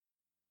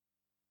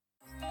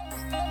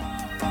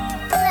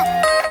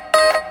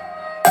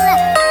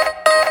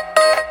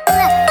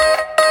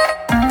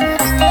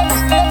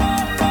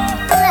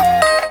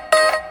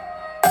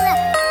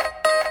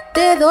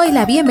doy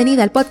la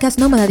bienvenida al podcast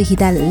Nómada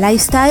Digital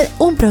Lifestyle,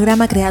 un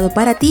programa creado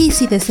para ti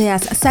si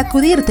deseas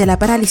sacudirte la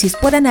parálisis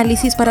por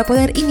análisis para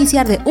poder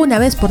iniciar de una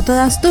vez por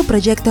todas tu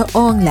proyecto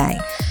online.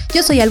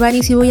 Yo soy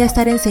Albanis y voy a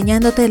estar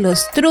enseñándote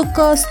los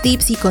trucos,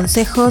 tips y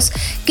consejos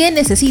que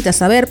necesitas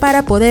saber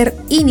para poder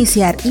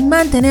iniciar y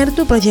mantener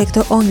tu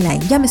proyecto online.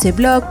 Llámese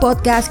blog,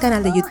 podcast,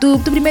 canal de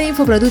YouTube, tu primer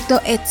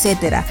infoproducto,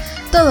 etc.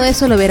 Todo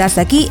eso lo verás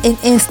aquí en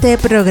este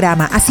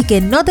programa, así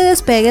que no te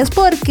despegues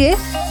porque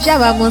ya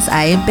vamos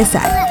a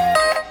empezar.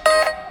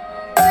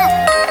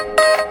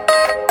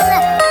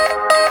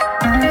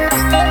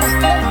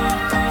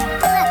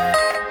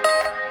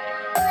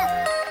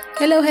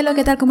 Hello,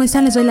 ¿qué tal? ¿Cómo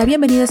están? Les doy la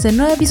bienvenida a este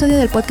nuevo episodio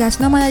del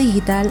podcast Nómada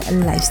Digital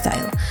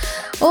Lifestyle.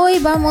 Hoy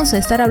vamos a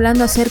estar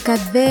hablando acerca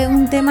de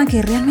un tema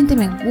que realmente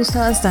me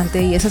gusta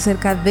bastante y es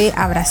acerca de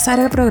abrazar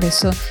el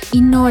progreso y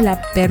no la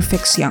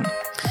perfección.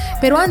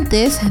 Pero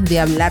antes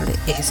de hablar de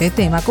ese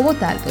tema como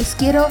tal, pues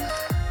quiero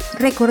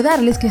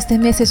recordarles que este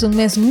mes es un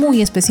mes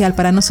muy especial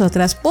para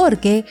nosotras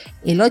porque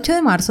el 8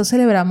 de marzo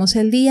celebramos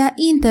el Día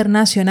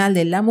Internacional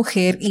de la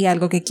Mujer y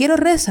algo que quiero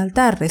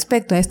resaltar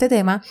respecto a este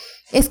tema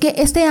es que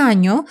este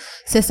año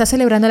se está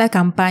celebrando la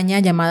campaña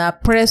llamada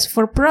Press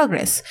for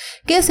Progress,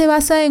 que se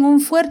basa en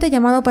un fuerte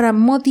llamado para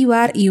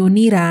motivar y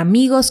unir a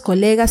amigos,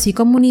 colegas y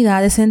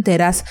comunidades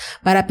enteras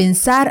para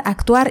pensar,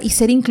 actuar y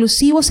ser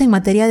inclusivos en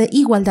materia de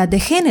igualdad de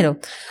género.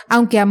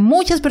 Aunque a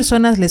muchas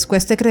personas les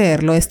cueste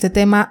creerlo, este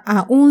tema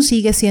aún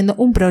sigue siendo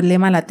un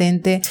problema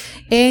latente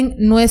en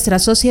nuestra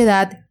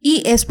sociedad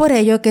y es por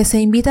ello que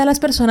se invita a las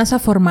personas a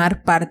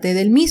formar parte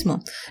del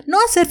mismo. No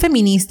a ser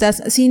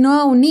feministas, sino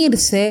a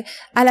unirse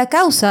a la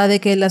causa de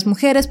que las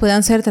mujeres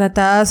puedan ser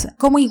tratadas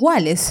como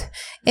iguales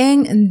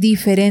en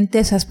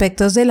diferentes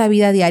aspectos de la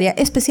vida diaria,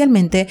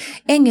 especialmente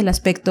en el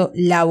aspecto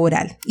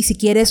laboral. Y si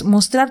quieres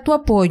mostrar tu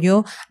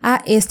apoyo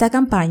a esta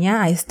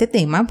campaña, a este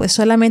tema, pues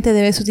solamente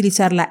debes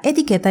utilizar la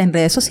etiqueta en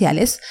redes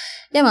sociales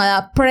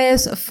llamada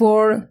Press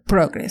for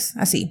Progress,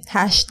 así,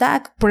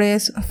 hashtag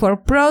Press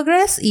for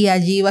Progress, y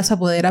allí vas a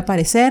poder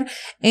aparecer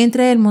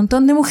entre el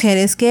montón de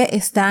mujeres que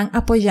están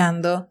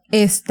apoyando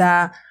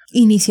esta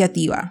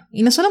iniciativa.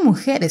 Y no solo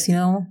mujeres,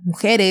 sino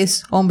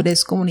mujeres,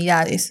 hombres,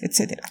 comunidades,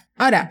 etc.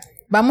 Ahora,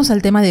 vamos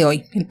al tema de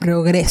hoy, el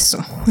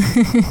progreso.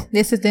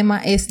 De este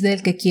tema es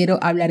del que quiero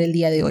hablar el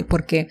día de hoy,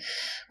 porque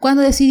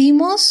cuando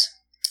decidimos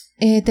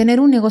tener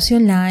un negocio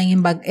online,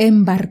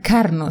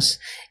 embarcarnos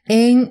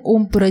en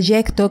un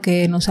proyecto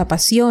que nos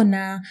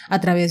apasiona a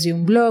través de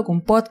un blog,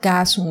 un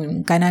podcast,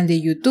 un canal de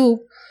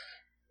YouTube,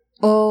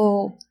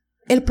 o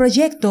el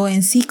proyecto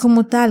en sí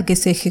como tal que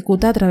se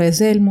ejecuta a través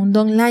del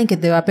mundo online que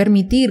te va a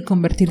permitir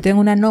convertirte en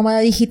una nómada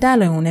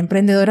digital o en una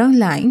emprendedora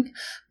online,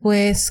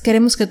 pues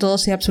queremos que todo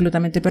sea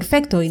absolutamente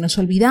perfecto y nos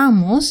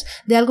olvidamos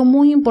de algo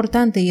muy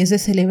importante y es de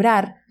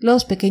celebrar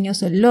los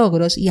pequeños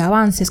logros y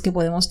avances que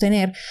podemos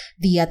tener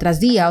día tras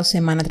día o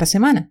semana tras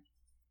semana.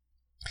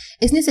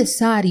 Es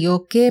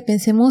necesario que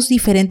pensemos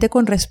diferente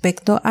con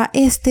respecto a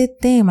este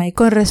tema y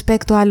con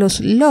respecto a los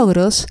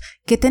logros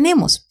que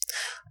tenemos,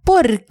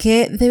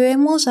 porque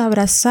debemos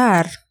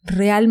abrazar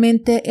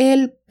realmente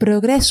el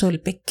progreso,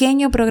 el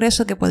pequeño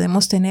progreso que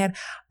podemos tener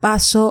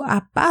paso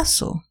a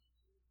paso.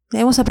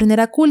 Debemos aprender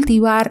a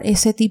cultivar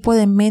ese tipo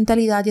de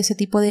mentalidad y ese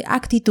tipo de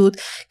actitud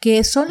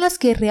que son las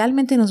que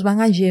realmente nos van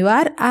a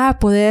llevar a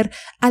poder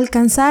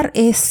alcanzar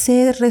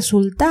ese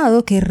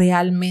resultado que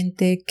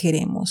realmente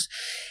queremos.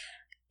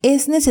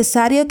 Es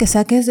necesario que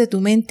saques de tu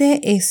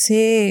mente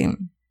ese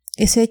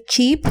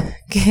chip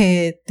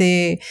que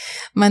te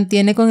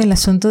mantiene con el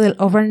asunto del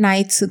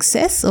overnight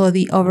success o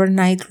the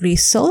overnight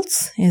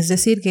results, es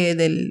decir, que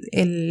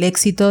el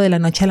éxito de la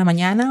noche a la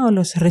mañana o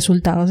los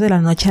resultados de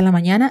la noche a la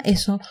mañana,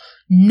 eso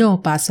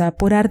no pasa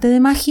por arte de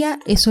magia,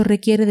 eso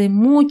requiere de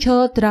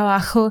mucho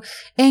trabajo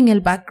en el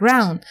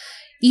background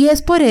y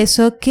es por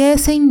eso que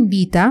se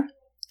invita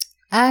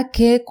a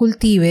que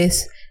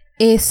cultives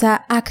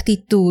esa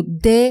actitud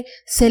de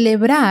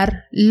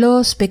celebrar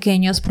los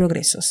pequeños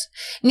progresos.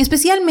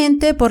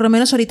 Especialmente, por lo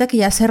menos ahorita que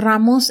ya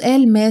cerramos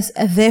el mes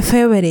de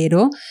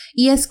febrero,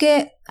 y es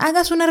que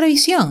hagas una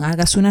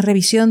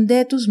revisión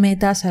de tus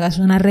metas, hagas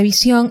una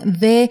revisión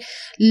de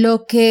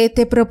lo que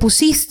te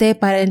propusiste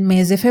para el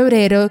mes de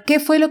febrero, qué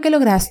fue lo que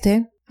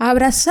lograste.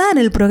 Abrazar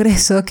el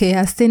progreso que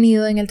has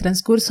tenido en el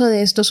transcurso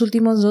de estos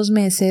últimos 2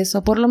 meses,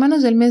 o por lo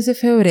menos del mes de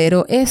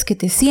febrero, es que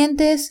te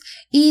sientes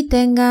y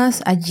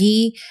tengas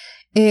allí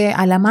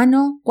a la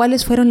mano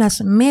cuáles fueron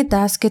las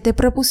metas que te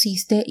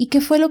propusiste y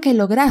qué fue lo que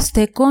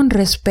lograste con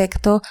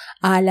respecto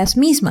a las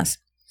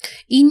mismas.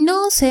 Y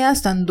no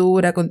seas tan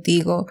dura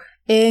contigo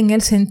en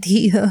el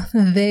sentido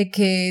de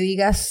que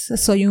digas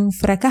soy un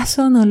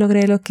fracaso, no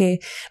logré lo que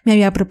me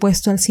había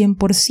propuesto al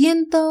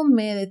 100%,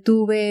 me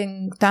detuve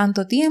en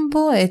tanto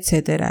tiempo,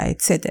 etcétera,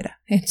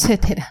 etcétera,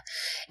 etcétera.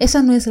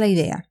 Esa no es la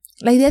idea.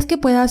 La idea es que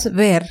puedas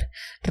ver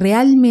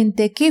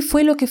realmente qué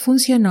fue lo que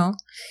funcionó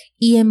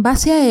y en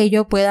base a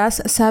ello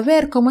puedas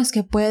saber cómo es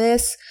que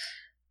puedes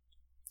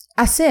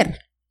hacer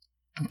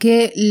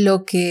que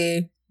lo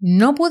que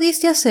no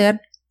pudiste hacer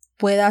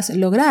puedas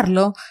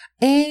lograrlo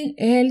en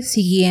el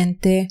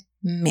siguiente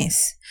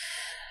mes.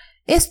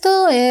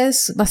 Esto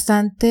es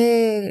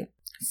bastante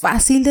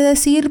fácil de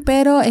decir,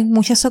 pero en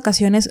muchas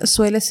ocasiones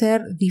suele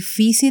ser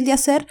difícil de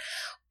hacer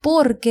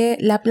porque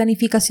la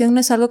planificación no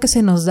es algo que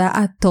se nos da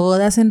a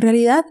todas en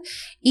realidad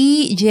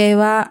y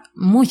lleva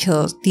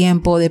mucho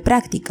tiempo de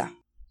práctica.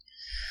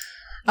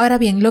 Ahora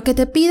bien, lo que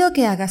te pido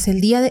que hagas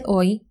el día de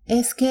hoy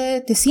es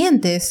que te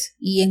sientes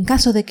y en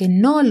caso de que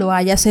no lo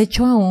hayas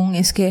hecho aún,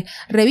 es que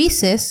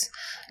revises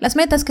las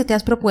metas que te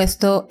has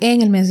propuesto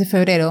en el mes de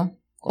febrero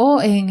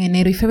o en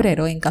enero y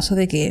febrero, en caso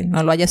de que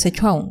no lo hayas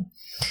hecho aún,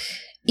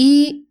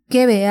 y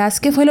que veas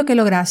qué fue lo que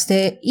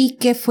lograste y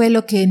qué fue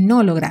lo que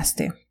no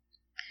lograste.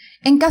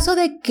 En caso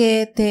de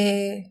que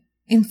te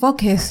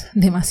enfoques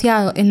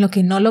demasiado en lo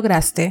que no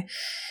lograste,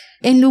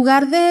 en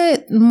lugar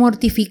de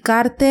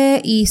mortificarte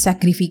y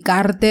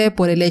sacrificarte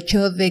por el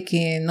hecho de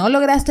que no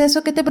lograste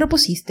eso que te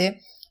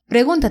propusiste,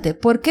 pregúntate,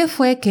 ¿por qué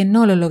fue que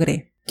no lo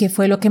logré? ¿Qué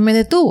fue lo que me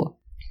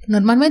detuvo?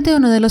 Normalmente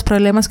uno de los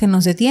problemas que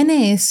nos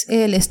detiene es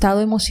el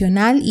estado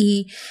emocional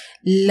y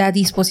la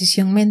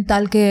disposición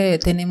mental que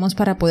tenemos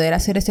para poder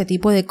hacer este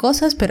tipo de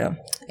cosas, pero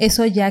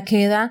eso ya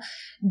queda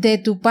de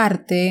tu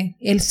parte,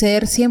 el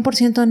ser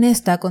 100%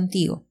 honesta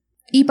contigo.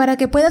 Y para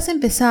que puedas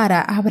empezar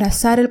a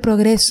abrazar el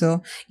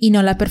progreso y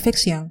no la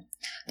perfección,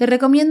 te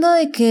recomiendo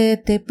de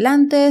que te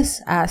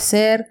plantes a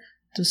hacer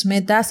tus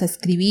metas, a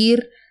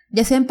escribir,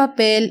 ya sea en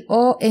papel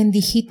o en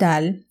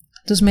digital,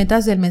 tus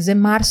metas del mes de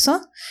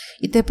marzo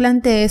y te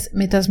plantees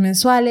metas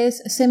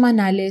mensuales,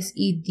 semanales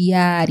y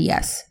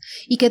diarias.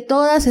 Y que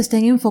todas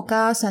estén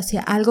enfocadas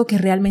hacia algo que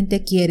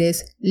realmente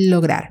quieres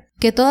lograr.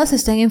 Que todas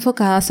estén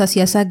enfocadas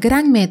hacia esa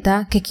gran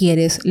meta que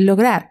quieres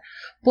lograr.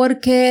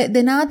 Porque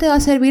de nada te va a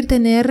servir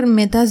tener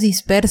metas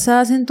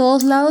dispersas en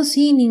todos lados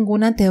si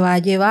ninguna te va a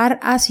llevar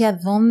hacia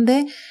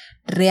donde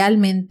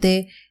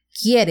realmente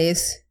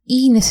quieres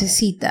y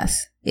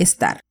necesitas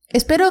estar.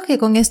 Espero que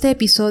con este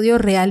episodio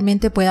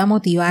realmente pueda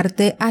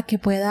motivarte a que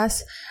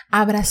puedas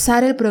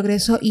abrazar el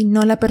progreso y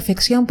no la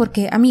perfección,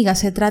 porque, amiga,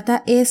 se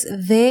trata es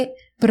de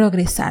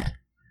progresar,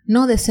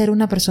 no de ser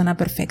una persona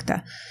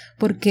perfecta,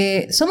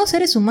 porque somos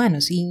seres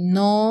humanos y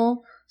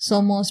no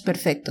somos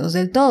perfectos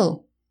del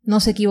todo.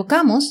 Nos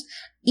equivocamos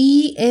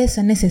y es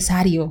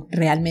necesario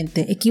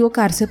realmente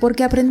equivocarse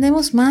porque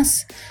aprendemos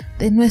más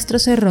de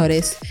nuestros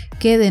errores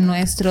que de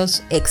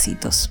nuestros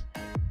éxitos.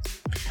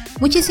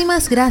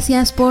 Muchísimas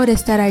gracias por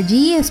estar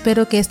allí,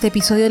 espero que este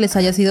episodio les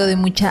haya sido de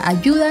mucha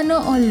ayuda.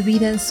 No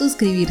olviden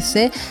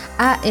suscribirse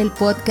a el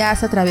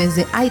podcast a través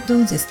de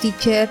iTunes,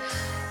 Stitcher,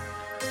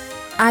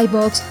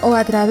 iVoox o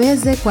a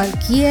través de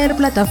cualquier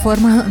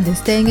plataforma donde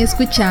estén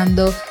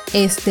escuchando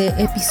este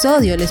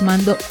episodio. Les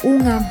mando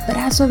un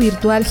abrazo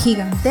virtual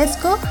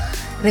gigantesco.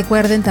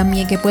 Recuerden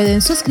también que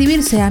pueden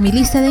suscribirse a mi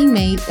lista de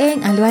email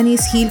en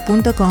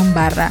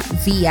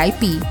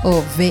albanishill.com/VIP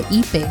o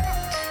VIP.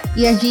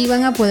 Y allí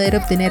van a poder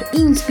obtener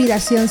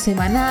inspiración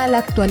semanal,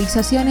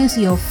 actualizaciones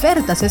y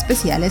ofertas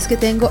especiales que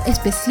tengo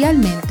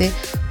especialmente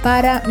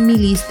para mi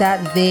lista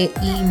de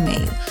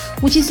email.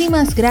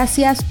 Muchísimas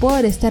gracias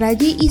por estar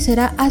allí y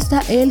será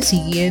hasta el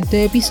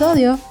siguiente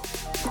episodio.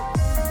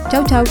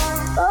 Chau, chau.